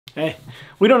Hey,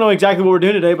 we don't know exactly what we're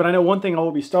doing today, but I know one thing. I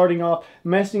will be starting off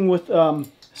messing with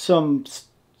some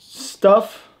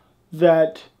stuff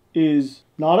that is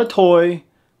not a toy,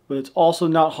 but it's also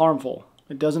not harmful.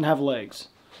 It doesn't have legs.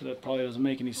 So that probably doesn't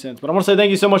make any sense. But I want to say thank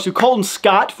you so much to Carrollton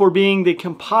Scott for being the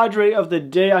compadre of the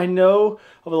day. I know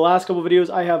over the last couple of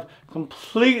videos I have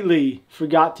completely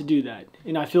forgot to do that,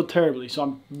 and I feel terribly. So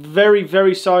I'm very,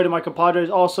 very sorry to my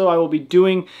compadres. Also, I will be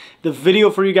doing the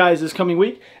video for you guys this coming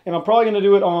week, and I'm probably going to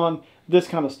do it on this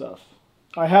kind of stuff.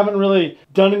 I haven't really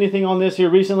done anything on this here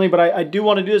recently, but I do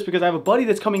want to do this because I have a buddy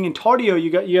that's coming in Tardio. You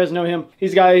guys know him.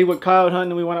 He's a guy who went coyote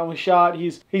hunting and we went out and we shot.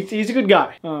 He's a good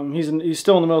guy. He's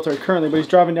still in the military currently, but he's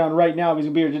driving down right now. He's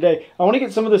gonna be here today. I want to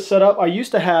get some of this set up. I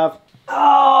used to have,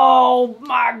 oh,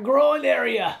 my groin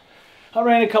area. I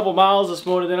ran a couple miles this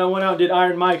morning, then I went out and did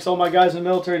iron mics. All my guys in the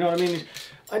military know what I mean.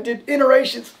 I did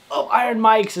iterations of iron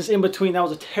mics is in between. That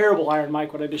was a terrible iron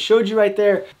mic, what I just showed you right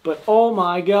there. But oh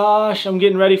my gosh, I'm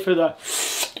getting ready for the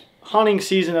hunting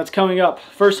season that's coming up.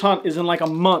 First hunt is in like a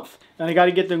month, and I got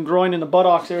to get them groin in the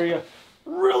buttocks area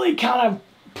really kind of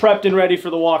prepped and ready for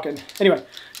the walking. Anyway,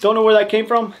 don't know where that came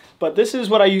from, but this is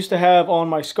what I used to have on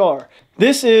my scar.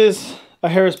 This is a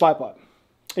Harris bipod.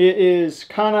 It is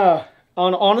kind of,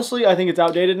 honestly, I think it's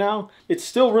outdated now. It's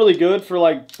still really good for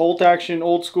like bolt action,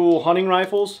 old school hunting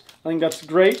rifles. I think that's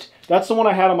great. That's the one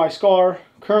I had on my scar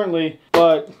currently,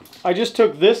 but I just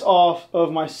took this off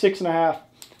of my 6.5.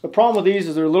 The problem with these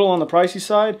is they're a little on the pricey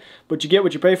side, but you get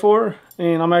what you pay for,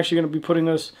 and I'm actually going to be putting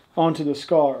this onto the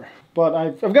scar. But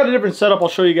I've got a different setup I'll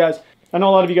show you guys. I know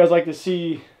a lot of you guys like to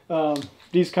see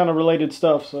these kind of related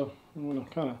stuff, so I'm going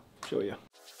to kind of show you.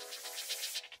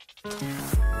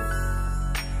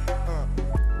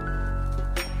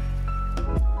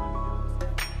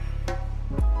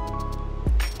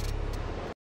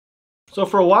 So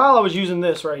for a while I was using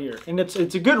this right here, and it's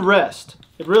a good rest.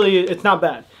 It's not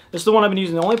bad. This is the one I've been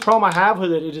using. The only problem I have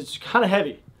with it is it's kind of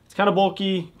heavy. It's kind of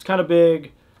bulky, it's kind of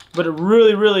big, but it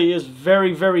really, really is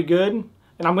very, very good.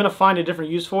 And I'm gonna find a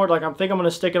different use for it. Like I think I'm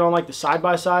gonna stick it on like the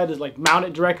side-by-side, is like mount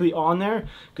it directly on there,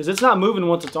 because it's not moving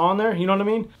once it's on there, you know what I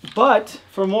mean? But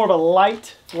for more of a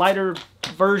lighter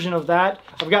version of that,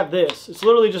 I've got this. It's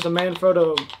literally just a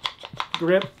Manfrotto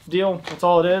grip deal, that's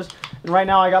all it is. And right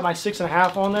now I got my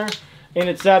 6.5 on there, and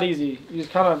it's that easy. You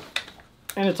just kind of,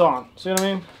 and it's on. See what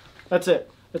I mean? That's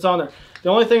it. It's on there. The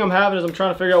only thing I'm having is I'm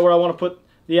trying to figure out where I want to put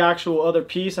the actual other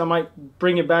piece. I might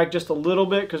bring it back just a little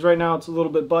bit because right now it's a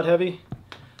little bit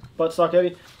buttstock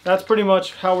heavy. That's pretty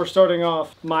much how we're starting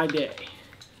off my day.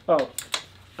 Oh,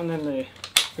 and then I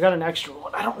got an extra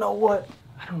one. I don't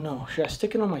know. Should I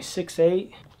stick it on my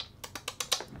 6.8?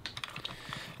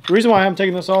 The reason why I haven't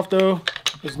taken this off though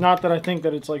is not that I think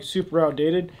that it's like super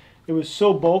outdated. It was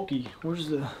so bulky. Where's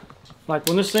the, like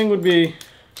when this thing would be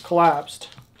collapsed,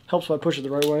 helps if I push it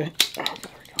the right way. Oh, there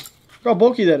we go. Look how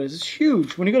bulky that is. It's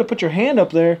huge. When you go to put your hand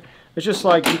up there, it's just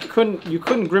like you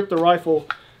couldn't grip the rifle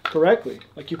correctly.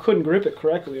 Like you couldn't grip it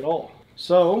correctly at all.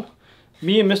 So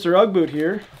me and Mr. Ugg Boot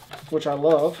here, which I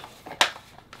love,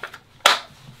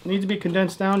 needs to be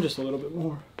condensed down just a little bit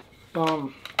more.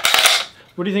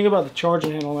 What do you think about the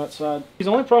charging handle on that side? The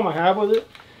only problem I have with it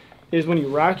is when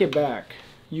you rack it back,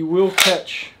 you will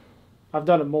catch. I've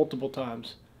done it multiple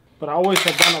times, but I always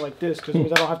have done it like this because it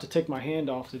means I don't have to take my hand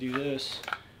off to do this.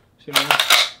 See what I mean?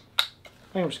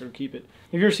 I think I'm just going to keep it.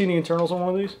 Have you ever seen the internals on one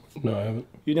of these? No, I haven't.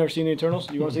 You've never seen the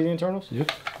internals? You want to see the internals? Yeah.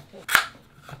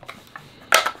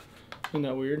 Isn't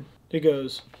that weird? It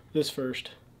goes this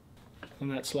first, and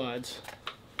that slides.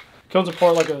 Comes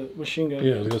apart like a machine gun.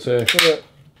 Yeah, I was going to say. Look at that.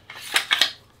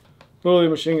 Literally a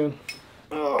machine gun.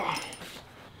 Ugh.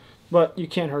 But you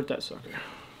can't hurt that sucker.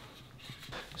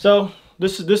 So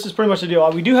this is pretty much the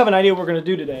deal. We do have an idea what we're going to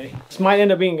do today. This might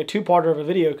end up being a two-parter of a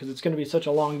video because it's going to be such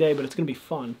a long day, but it's going to be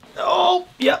fun. Oh,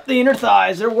 yep, the inner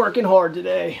thighs. They're working hard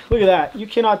today. Look at that. You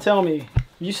cannot tell me.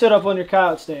 You sit up on your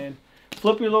coyote stand,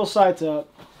 flip your little sights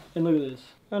up, and look at this.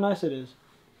 How nice it is.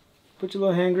 Put your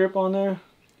little hand grip on there.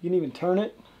 You can even turn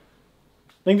it.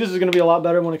 I think this is going to be a lot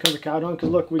better when it comes to coyote hunting because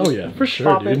look, we just for sure,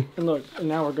 pop it, and look, and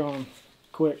now we're going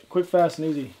quick, fast, and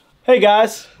easy. Hey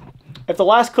guys, if the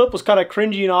last clip was kind of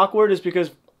cringy and awkward, it's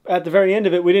because at the very end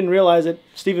of it, we didn't realize that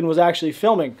Steven was actually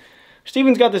filming.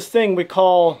 Steven's got this thing we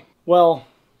call, well,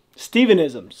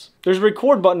 Stevenisms. There's a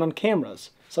record button on cameras.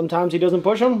 Sometimes he doesn't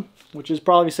push them, which is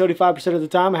probably 75% of the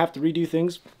time. I have to redo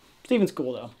things. Steven's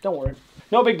cool though, don't worry.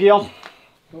 No big deal.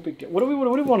 No big deal. What do we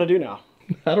want to do now?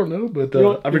 I don't know, but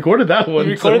I recorded that one.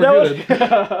 You recorded that one?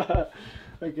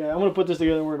 Okay, I'm going to put this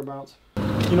together and we're going to bounce.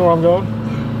 You know where I'm going?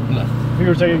 No. You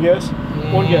ever take a guess?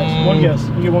 One guess.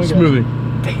 You get one guess. Smoothie.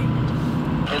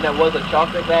 Damn. And that was a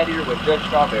chocolate gladiator with just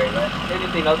strawberry, right?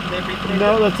 Anything else in there for you today?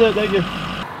 No, that's it. Thank you.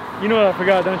 You know what I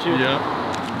forgot, don't you? Yeah.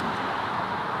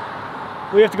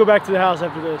 We have to go back to the house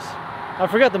after this. I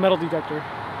forgot the metal detector.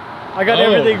 I got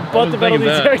everything but the metal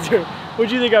detector.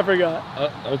 What'd you think I forgot?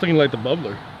 I was thinking like the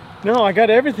bubbler. No, I got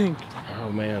everything.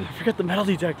 Oh man. I forgot the metal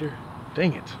detector.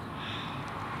 Dang it.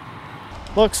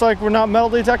 Looks like we're not metal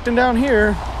detecting down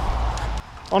here.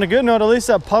 On a good note, at least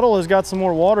that puddle has got some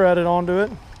more water added onto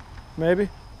it. Maybe.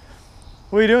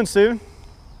 What are you doing, Steven?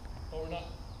 Oh, we're not.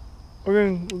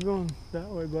 We're going that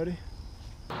way, buddy.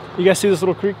 You guys see this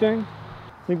little creek thing?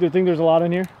 Think there's a lot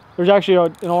in here? There's actually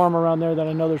an arm around there that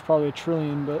I know there's probably a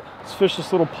trillion, but let's fish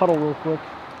this little puddle real quick.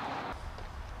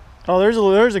 Oh, there's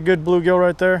a good bluegill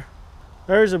right there.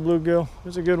 There's a bluegill.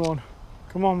 There's a good one.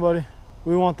 Come on, buddy.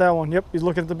 We want that one. Yep, he's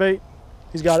looking at the bait.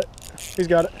 He's got it. He's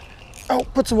got it. Oh,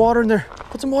 put some water in there.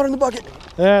 Put some water in the bucket.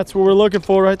 That's what we're looking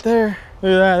for right there.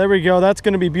 Look at that. There we go. That's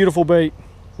going to be beautiful bait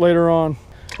later on.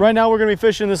 Right now, we're going to be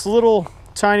fishing this little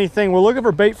tiny thing. We're looking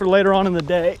for bait for later on in the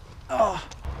day. Oh.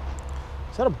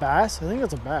 Is that a bass? I think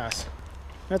that's a bass.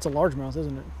 That's a largemouth,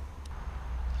 isn't it?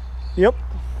 Yep.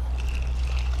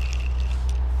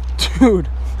 Dude.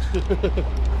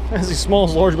 That's the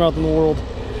smallest largemouth in the world.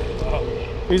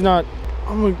 He's not...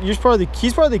 he's probably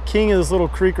the king of this little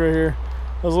creek right here.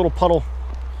 This little puddle.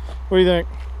 What do you think?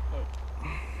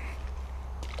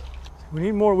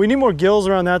 We need more gills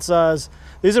around that size.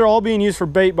 These are all being used for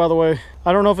bait, by the way.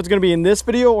 I don't know if it's gonna be in this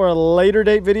video or a later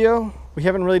date video. We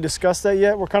haven't really discussed that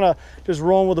yet. We're kind of just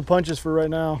rolling with the punches for right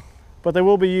now, but they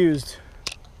will be used.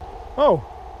 Oh,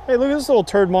 hey, look at this little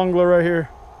turd mongler right here.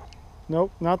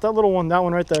 Nope, not that little one, that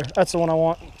one right there. That's the one I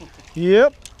want.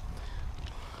 Yep.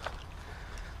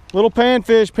 Little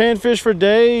panfish for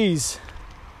days.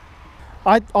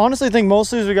 I honestly think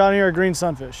most of these we got in here are green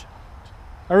sunfish.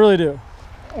 I really do.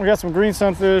 We got some green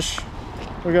sunfish.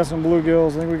 We got some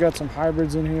bluegills. I think we got some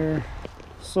hybrids in here.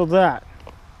 So that's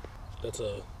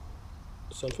a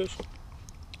sunfish?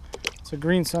 It's a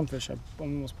green sunfish, I'm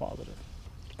almost positive.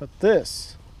 But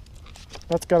that's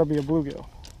got to be a bluegill.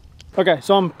 Okay,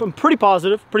 so I'm pretty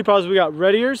positive we got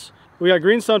red ears, we got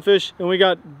green sunfish, and we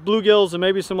got bluegills and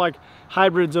maybe some like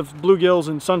hybrids of bluegills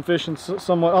and sunfish and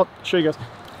somewhat. I'll show you guys.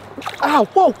 Ow,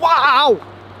 whoa, wow!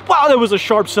 Wow, that was a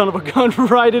sharp son of a gun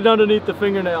right in underneath the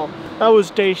fingernail. That was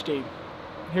tasty.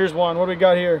 Here's one, what do we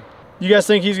got here? You guys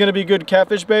think he's gonna be good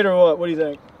catfish bait or what? What do you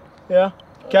think? Yeah?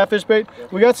 Catfish bait?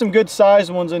 We got some good sized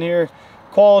ones in here.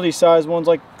 Quality sized ones,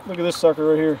 like, look at this sucker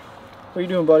right here. What are you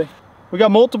doing, buddy? We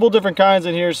got multiple different kinds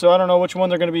in here, so I don't know which one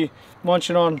they're gonna be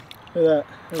munching on. Look at that,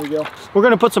 there we go. We're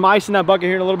gonna put some ice in that bucket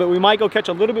here in a little bit. We might go catch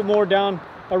a little bit more down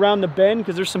around the bend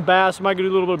because there's some bass. We might go do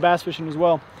a little bit of bass fishing as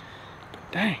well.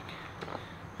 But dang,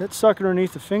 that sucker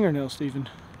underneath the fingernail, Stephen.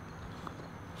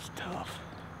 It's tough,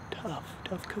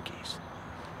 tough cookies.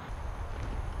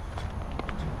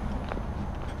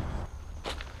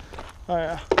 Oh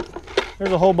yeah,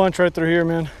 there's a whole bunch right through here,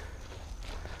 man.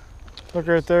 Look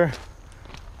right there.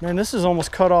 Man, this is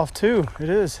almost cut off too. It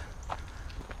is. What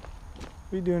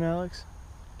are you doing, Alex?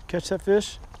 Catch that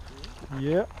fish?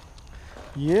 Yep.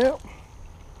 Yep.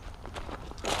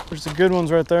 There's the good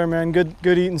ones right there, man. Good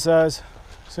eating size.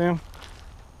 See them?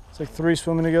 It's like 3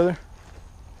 swimming together.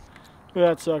 Look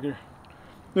at that sucker.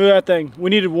 Look at that thing. We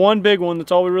needed one big one.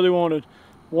 That's all we really wanted.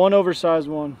 One oversized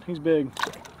one. He's big.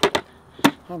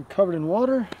 I'm covered in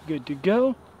water. Good to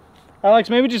go. Alex,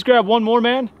 maybe just grab one more,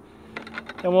 man,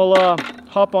 and we'll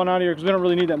hop on out of here because we don't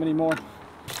really need that many more.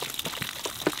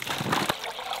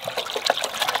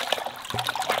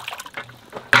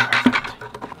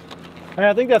 Hey,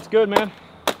 I think that's good, man.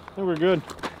 I think we're good.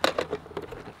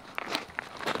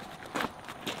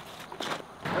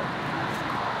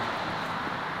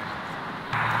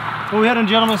 Well, we had a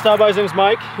gentleman stop by. His name's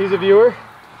Mike. He's a viewer.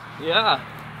 Yeah.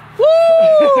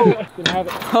 Woo! Can have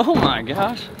it. Oh my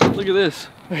gosh. Look at this.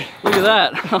 Look at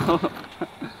that.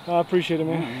 I appreciate it,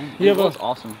 man. You have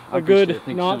awesome. A good,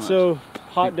 not so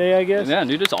hot day, I guess. Yeah,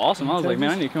 dude, it's awesome. I was like,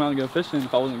 man, I need to come out and go fishing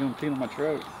if I wasn't going to pick it on my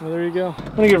trout. Well, there you go.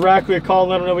 I'm going to give Rackley a call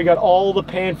and let him know we got all the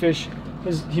panfish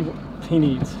he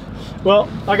needs. Well,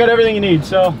 I got everything you need,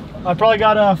 so I probably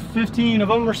got 15 of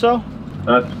them or so.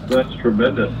 That's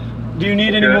tremendous. Do you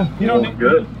need any more? You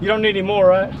don't need any more,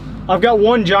 right? I've got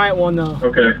one giant one though.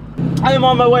 Okay. I am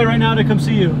on my way right now to come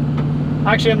see you.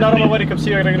 Actually, I'm not on my way to come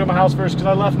see you. I gotta go to my house first because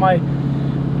I left my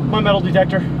metal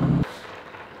detector.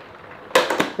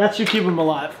 That should keep them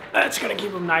alive. That's gonna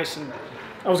keep them nice and,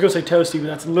 I was gonna say toasty, but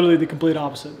that's literally the complete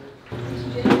opposite.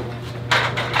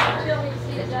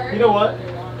 You know what?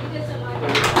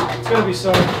 It's gonna be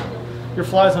so. Your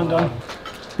fly's undone.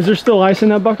 Is there still ice in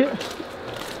that bucket?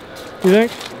 You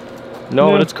think?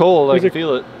 No, but it's cold. I can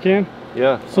feel it. Can?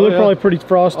 Yeah. So they're probably pretty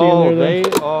frosty in there. They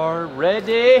are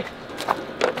ready.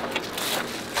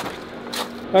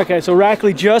 Okay, so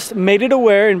Rackley just made it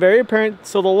aware and very apparent.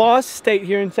 So the lost state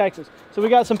here in Texas. So we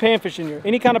got some panfish in here.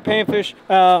 Any kind of panfish,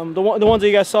 the ones that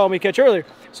you guys saw me catch earlier.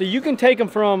 So you can take them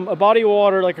from a body of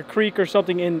water, like a creek or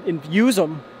something, and use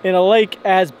them in a lake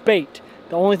as bait.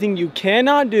 The only thing you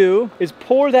cannot do is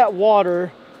pour that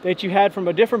water that you had from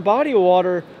a different body of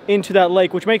water into that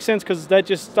lake, which makes sense because that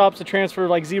just stops the transfer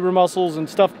like zebra mussels and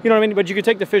stuff. You know what I mean? But you can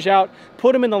take the fish out,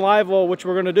 put them in the live well, which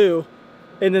we're gonna do,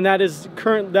 and then that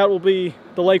will be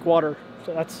the lake water.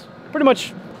 So that's pretty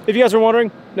much, if you guys are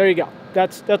wondering, there you go.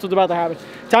 That's what's about to happen.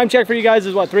 Time check for you guys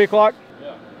is what, 3 o'clock?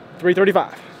 Yeah.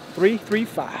 3:35.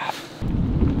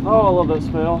 3:35. Oh, I love that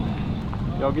smell.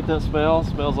 Y'all get that smell?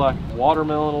 Smells like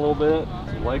watermelon a little bit,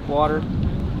 some lake water, a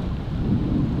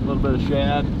little bit of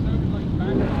shad.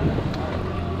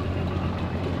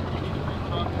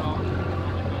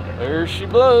 There she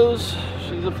blows.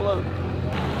 She's afloat.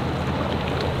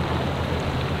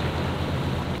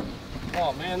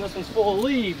 Oh man, this one's full of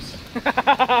leaves. Look at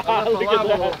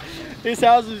that. This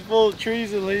house is full of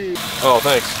trees and leaves. Oh,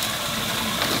 thanks.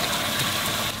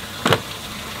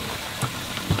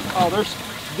 Oh,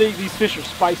 these fish are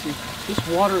spicy. This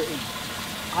water is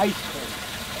ice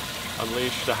cold.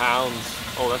 Unleash the hounds.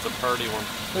 Oh, that's a party one.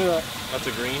 Look at that. That's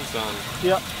a green sun.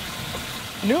 Yep.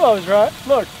 I knew I was right.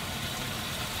 Look.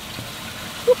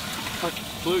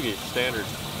 Flugie, standard.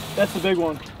 That's the big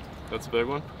one. That's a big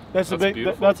one? That's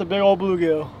a big old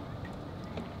bluegill.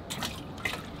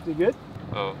 Is it good?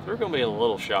 Oh, they're gonna be in a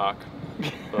little shock,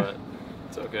 but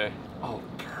it's okay. Oh,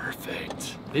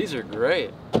 perfect. These are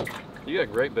great. You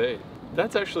got great bait.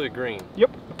 That's actually a green.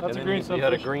 Yep, that's a green sunfish. You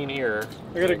had a green ear.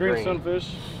 I got a green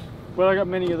sunfish. Well, I got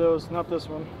many of those, not this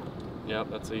one.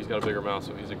 Yep, he's got a bigger mouth,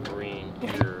 so he's a green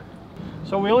ear.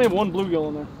 So we only have one bluegill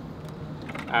in there.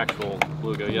 Actual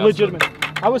bluegill, yeah. Legitimate.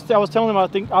 I was telling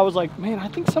him, I was like, man, I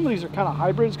think some of these are kind of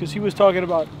hybrids, because he was talking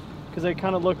about, because they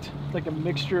kind of looked like a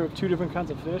mixture of 2 different kinds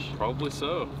of fish. Probably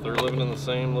so. They're living in the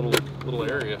same little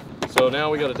area. So now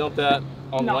we got to dump that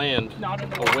on land,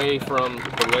 away from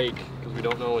the lake, because we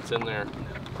don't know what's in there.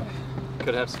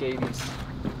 Could have scabies.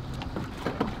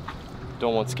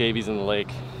 Don't want scabies in the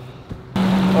lake.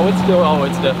 Oh, it's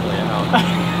definitely out.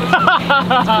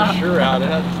 It's for sure out. It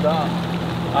had to stop.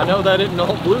 I know that isn't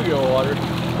all bluegill water.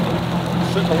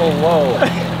 It's sitting a little low.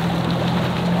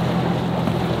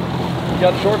 You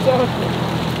got shorts on?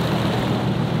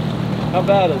 How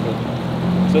bad is it?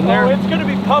 It's in there? Oh, it's gonna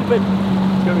be pumping.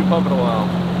 It's gonna be pumping a while.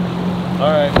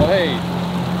 All right, well, hey,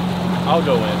 I'll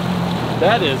go in.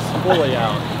 That is fully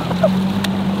out.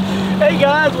 Hey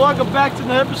guys, welcome back to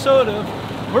the episode of,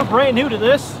 we're brand new to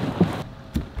this.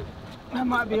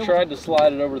 I tried to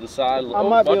slide it over the side. I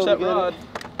might be able to get it.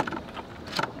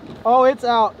 Oh, it's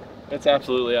out. It's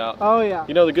absolutely out. Oh yeah.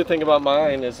 You know, the good thing about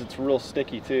mine is it's real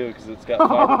sticky too, because it's got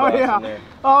fiberglass in there.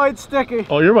 Oh, it's sticky.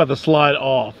 Oh, you're about to slide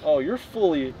off. Oh, you're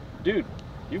fully, dude,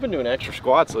 you've been doing extra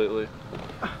squats lately.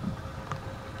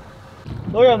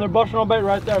 Look at them, they're busting on bait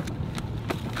right there.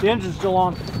 The engine's still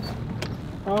on.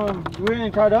 We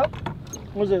ain't tied up?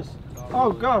 What's this?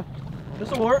 Oh god,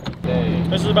 this'll work. Hey.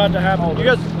 This is about to happen. Oh, you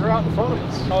guys, they're out in front of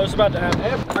us. Oh, it's about to happen.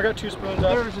 I got 2 spoons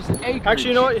out. There's just acreage. Actually,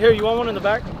 you know what? Here, you want one in the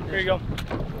back? Here you go.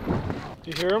 Do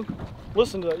you hear them?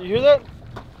 Listen to that. You hear that?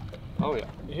 Oh yeah.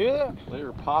 You hear that?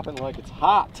 They're popping like it's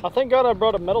hot. I thank God I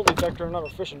brought a metal detector and not a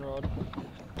fishing rod.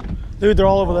 Dude, they're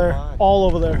all over there. My. All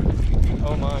over there.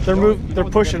 Oh my. They're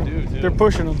pushing them. They're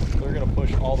pushing them. They're gonna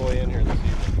push all the way in here this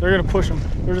evening. They're gonna push them.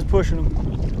 They're just pushing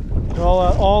them. They're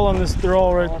all on this. They're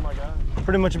all right. Oh my God.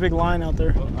 Pretty much a big line out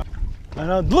there. I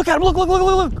know. Look at them. Look, look, look,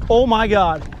 look, look. Oh my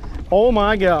God. Oh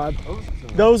my God.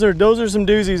 Those are some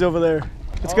doozies over there.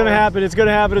 It's gonna happen. It's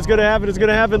gonna happen. It's gonna happen. It's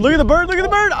gonna happen. Look at the bird. Look at the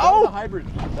bird. Oh. That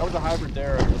was a hybrid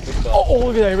there. Oh,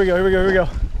 look at that. Here we go. Here we go. Here we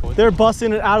go. They're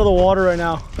busting it out of the water right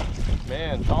now.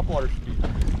 Man, topwater should be.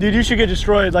 Dude, you should get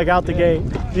destroyed like out the gate.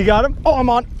 You got him? Oh, I'm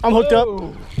on. I'm hooked up.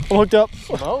 I'm hooked up.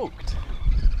 Smoked.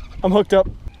 I'm hooked up.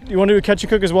 You want to do a catch and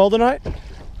cook as well tonight?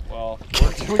 Well,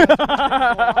 these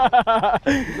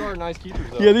are nice keepers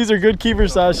though. Yeah, these are good keeper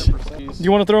size. Do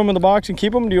you want to throw them in the box and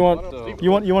keep them? Do you want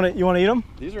you want to eat them?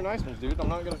 These are nice ones, dude. I'm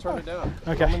not gonna turn it down.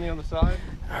 Okay. I'm on the other side.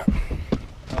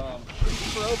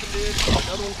 Keeper open, dude.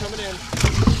 Another one coming in.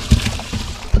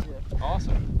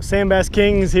 Awesome. Sandbass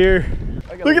King's here.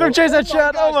 Look at him chase that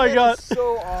shot. Oh my God.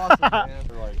 So awesome, man.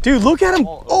 Dude, look at him.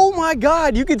 Oh my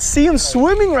God. You could see him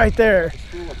swimming right there.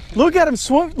 Look at him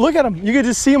swim. Look at him. You could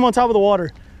just see him on top of the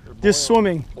water. Just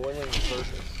swimming.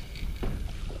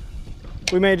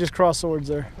 We may just cross swords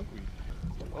there.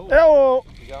 Oh,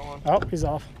 you got one? Oh, he's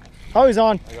off. Oh, he's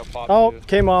on. I got popped Oh, too.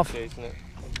 came off. Chasing it.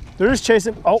 They're just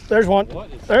chasing. Oh, there's one.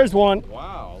 What is There's one.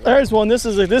 Wow. There's one. This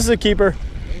is a keeper.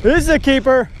 This is a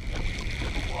keeper.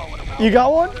 You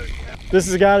got one? This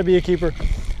has got to be a keeper.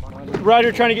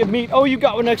 Ryder trying to get meat. Oh, you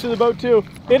got one next to the boat too.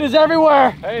 It is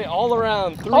everywhere. Hey, all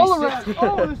around. All around.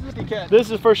 Oh, this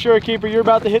is for sure a keeper. You're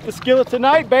about to hit the skillet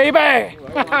tonight, baby.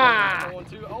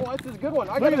 Oh, that's a good one.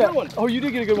 I got a good one. Oh, you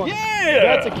did get a good one. Yeah.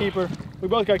 That's a keeper. We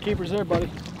both got keepers there, buddy.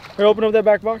 Here, open up that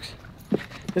back box.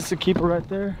 This is a keeper right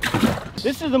there.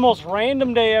 This is the most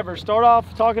random day ever. Start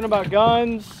off talking about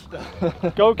guns,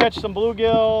 go catch some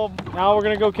bluegill. Now we're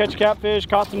gonna go catch catfish,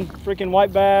 caught some freaking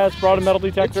white bass, brought a metal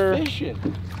detector. It's fishing.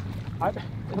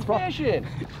 It's fishing.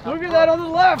 Look at that on the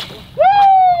left.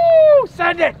 Woo!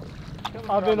 Send it.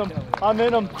 I'm in them. I'm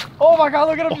in them. Oh my God,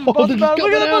 look at him just bust him out.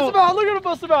 Look at him bust him out. Look at him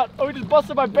bust him out. Oh, he just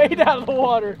busted my bait out of the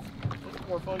water.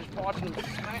 More fun just watching them.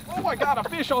 Oh, I got a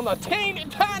fish on the teeny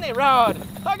tiny rod.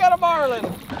 I got a marlin.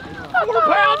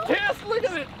 4-pound test. Look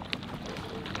at it.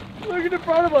 Look at in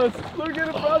front of us. Look at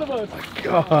in front of us.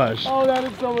 Gosh. Oh, that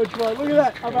is so much fun. Look at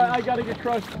that. I gotta get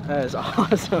crushed. That is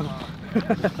awesome.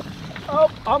 Oh,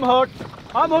 I'm hooked.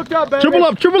 I'm hooked up, baby. Triple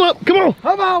up, triple up. Come on.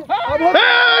 I'm out. I'm hooked.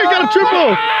 Hey, got a triple.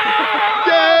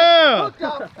 Yeah. Hooked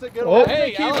up. That's a good Oh. one.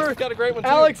 Hey, Alex got a great one too.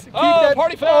 Alex, keep oh, that.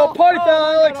 Party foul. Oh, party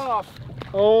foul, we Alex. got off.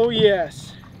 Oh,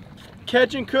 yes.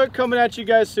 Catch and cook coming at you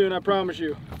guys soon, I promise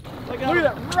you. Look at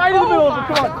that, right in the middle of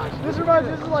it. Come on. This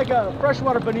is like a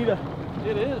freshwater bonita.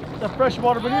 It is. A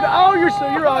freshwater bonita. Oh, you're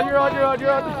on.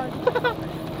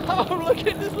 Oh, look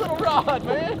at this little rod,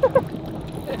 man.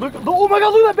 Look, oh my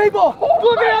God, look at that bait ball.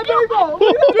 Look at that bait ball.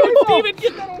 Look at that bait ball. Steven,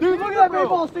 get that on Dude, look at that bait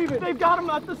ball, Steven. They've got him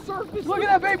at the surface. Look at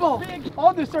that bait ball.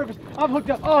 On the surface. I'm hooked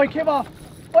up. Oh, he came off.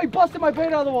 Oh, he busted my bait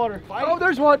out of the water. Oh,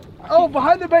 there's one. Oh,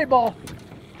 behind the bait ball.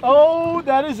 Oh,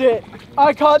 that is it.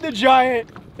 I caught the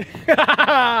giant.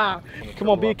 Come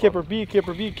on, be a kipper, be a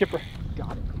kipper, be a kipper.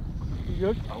 Got it. You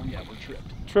good? Oh yeah, we're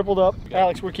tripped. Tripled up.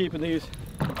 Alex, we're keeping these.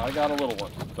 I got a little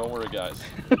one. Don't worry, guys.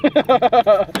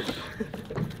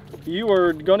 You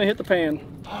were gonna hit the pan.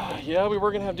 Yeah, we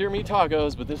were gonna have deer meat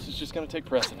tacos, but this is just gonna take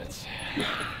precedence.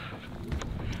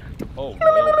 Oh,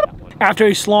 After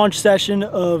a slaunch session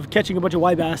of catching a bunch of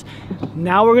white bass,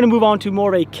 now we're gonna move on to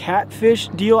more of a catfish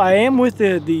deal. I am with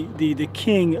the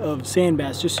king of sand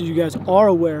bass, just so you guys are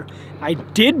aware. I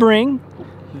did bring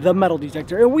the metal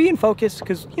detector. Are we in focus?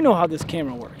 Because you know how this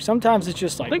camera works. Sometimes it's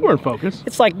just like, I think we're in focus.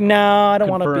 it's like, no, I don't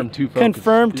want to Confirm be. two focuses.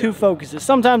 Confirm two focuses.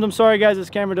 Sometimes, I'm sorry guys, this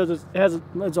camera does has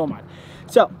its own mind.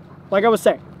 So, like I was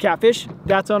saying, catfish,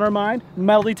 that's on our mind.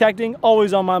 Metal detecting,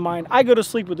 always on my mind. I go to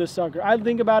sleep with this sucker. I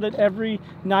think about it every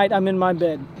night I'm in my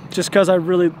bed, just because I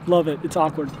really love it. It's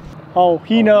awkward. Oh,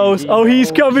 he knows. Oh,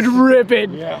 he's coming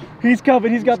ripping. Yeah. He's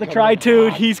coming. He's got the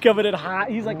tri-tooth. He's coming in hot.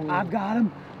 He's like, I've got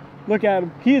him. Look at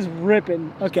him. He is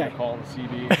ripping. Okay. Call the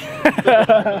CB.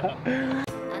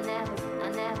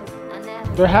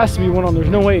 There has to be one on. There's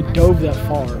no way it dove that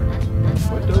far.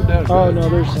 Oh no,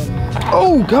 there's some.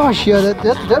 Oh gosh, yeah,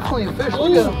 that's definitely a fish.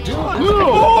 Look at him.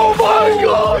 Oh my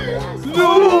God!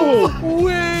 No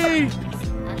way!